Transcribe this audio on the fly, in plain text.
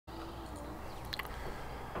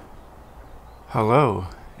Hello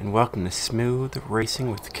and welcome to Smooth Racing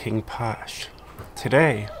with King POSH.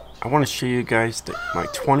 Today I want to show you guys my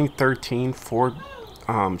 2013 Ford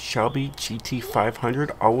Shelby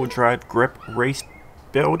GT500 all-wheel drive grip race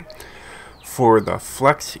build for the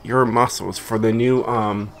Flex Your Muscles for the new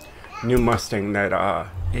Mustang that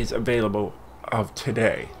is available of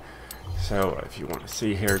today. So if you want to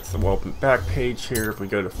see here, it's the welcome back page here. If we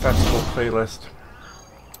go to festival playlist,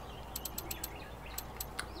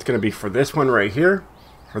 it's going to be for this one right here,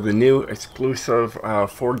 for the new exclusive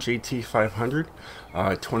Ford GT500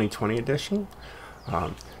 2020 edition.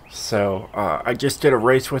 I just did a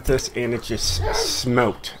race with this and it just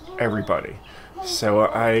smoked everybody. So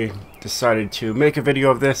I decided to make a video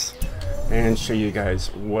of this and show you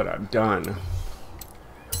guys what I've done.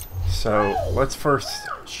 So let's first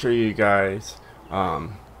show you guys. Now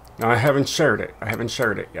I haven't shared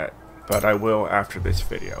it yet, but I will after this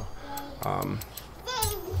video.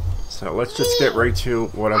 So let's just get right to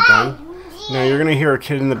what I've done. Now you're gonna hear a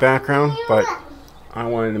kid in the background, but I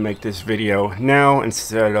wanted to make this video now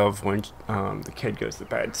instead of when the kid goes to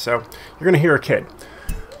bed. So you're gonna hear a kid.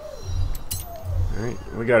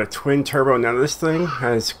 Alright, we got a twin turbo. Now this thing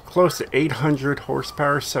has close to 800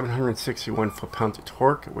 horsepower, 761 foot-pounds of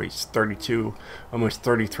torque. It weighs almost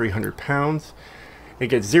 3,300 pounds. It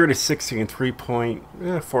gets 0 to 60 in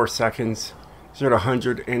 3.4 seconds, 0 to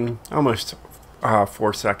 100 in almost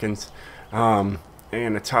 4 seconds, and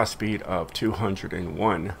a top speed of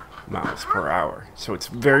 201 miles per hour. So it's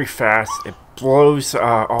very fast. It blows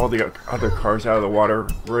all the other cars out of the water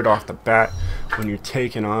right off the bat when you're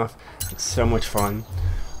taking off. It's so much fun.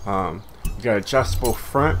 You got adjustable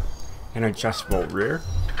front and adjustable rear.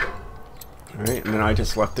 Alright, and then I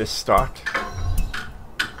just left this stock.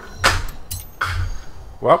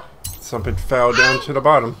 Well, something fell down to the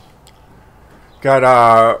bottom. Got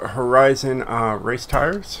Horizon race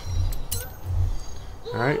tires.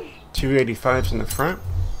 Alright, 285s in the front,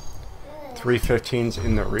 315s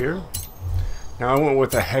in the rear. Now I went with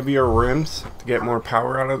the heavier rims to get more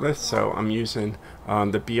power out of this, so I'm using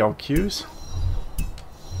the BLQs.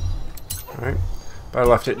 Alright, but I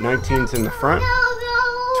left it 19s in the front,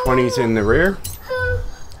 20s in the rear.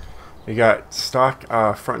 You got stock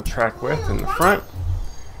front track width in the front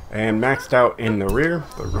and maxed out in the rear.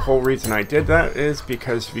 The whole reason I did that is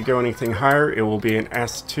because if you go anything higher, it will be an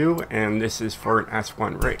S2, and this is for an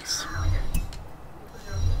S1 race.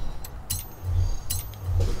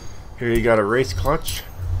 Here you got a race clutch,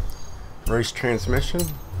 race transmission,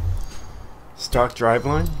 stock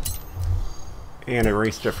driveline, and a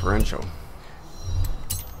race differential.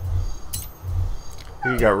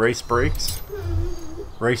 Here you got race brakes,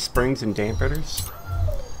 race springs and dampeners,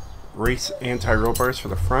 race anti-roll bars for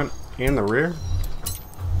the front and the rear,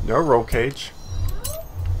 no roll cage,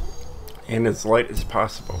 and as light as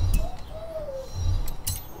possible.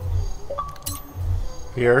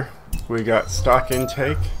 Here we got stock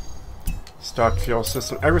intake, stock fuel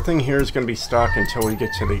system. Everything here is going to be stock until we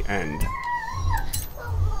get to the end.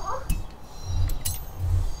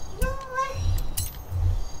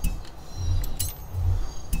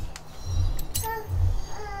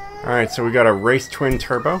 Alright, so we got a race twin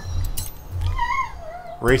turbo,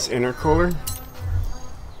 race intercooler,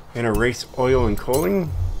 and a race oil and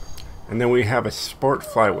cooling, and then we have a sport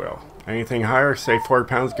flywheel. Anything higher, say 4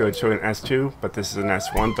 pounds, go to an S2, but this is an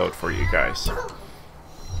S1 built for you guys.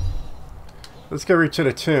 Let's go right to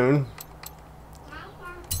the tune.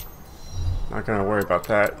 Not gonna worry about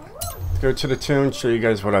that. Let's go to the tune, show you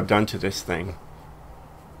guys what I've done to this thing.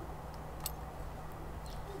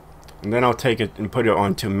 And then I'll take it and put it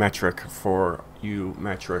onto metric for you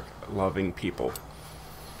metric loving people.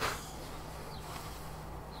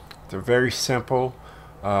 It's a very simple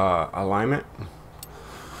alignment.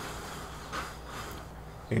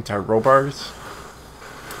 Anti-roll bars.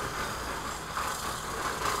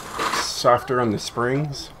 Softer on the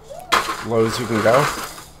springs. Low as you can go.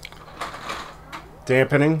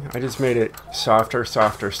 Dampening. I just made it softer,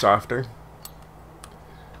 softer, softer.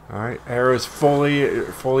 Alright, air is fully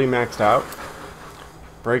maxed out.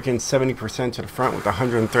 Braking 70% to the front with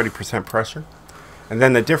 130% pressure. And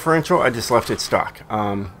then the differential, I just left it stock.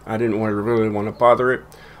 I didn't really want to bother it.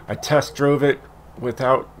 I test drove it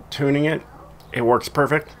without tuning it. It works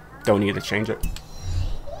perfect. Don't need to change it.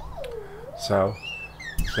 So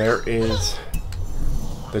there is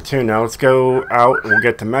the tune. Now let's go out and we'll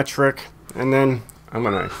get the metric, and then I'm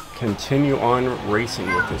gonna continue on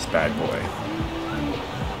racing with this bad boy.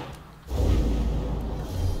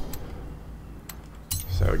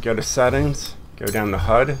 So go to settings, go down to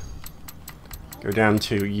HUD, go down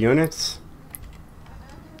to units,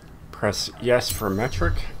 press yes for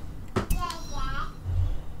metric,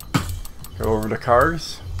 Go over to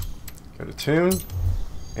cars, go to tune,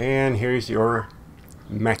 and here's your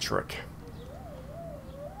metric.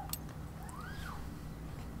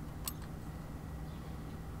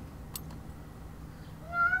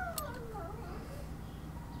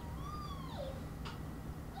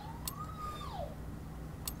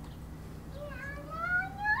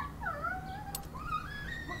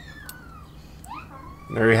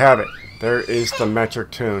 There you have it. There is the metric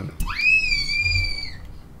tune.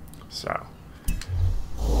 So,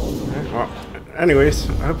 well, anyways,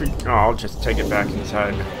 I hope you, I'll just take it back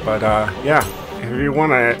inside. But yeah, if you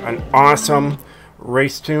want an awesome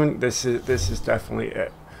race tune, this is definitely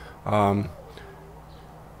it.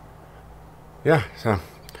 Yeah. So,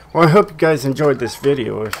 well, I hope you guys enjoyed this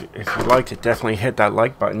video. If you liked it, definitely hit that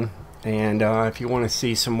like button. And if you want to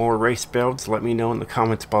see some more race builds, let me know in the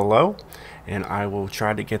comments below, and I will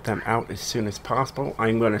try to get them out as soon as possible.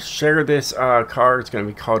 I'm going to share this car. It's going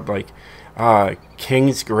to be called like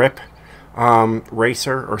King's Grip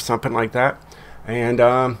Racer or something like that. And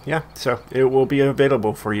yeah, so it will be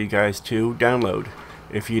available for you guys to download.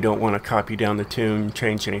 If you don't want to copy down the tune,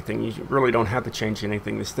 change anything, you really don't have to change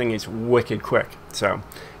anything. This thing is wicked quick. So,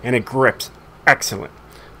 and it grips excellent.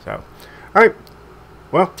 So, all right.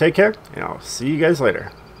 Well, take care, and I'll see you guys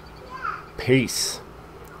later. Peace.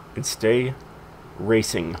 And stay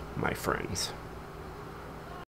racing, my friends.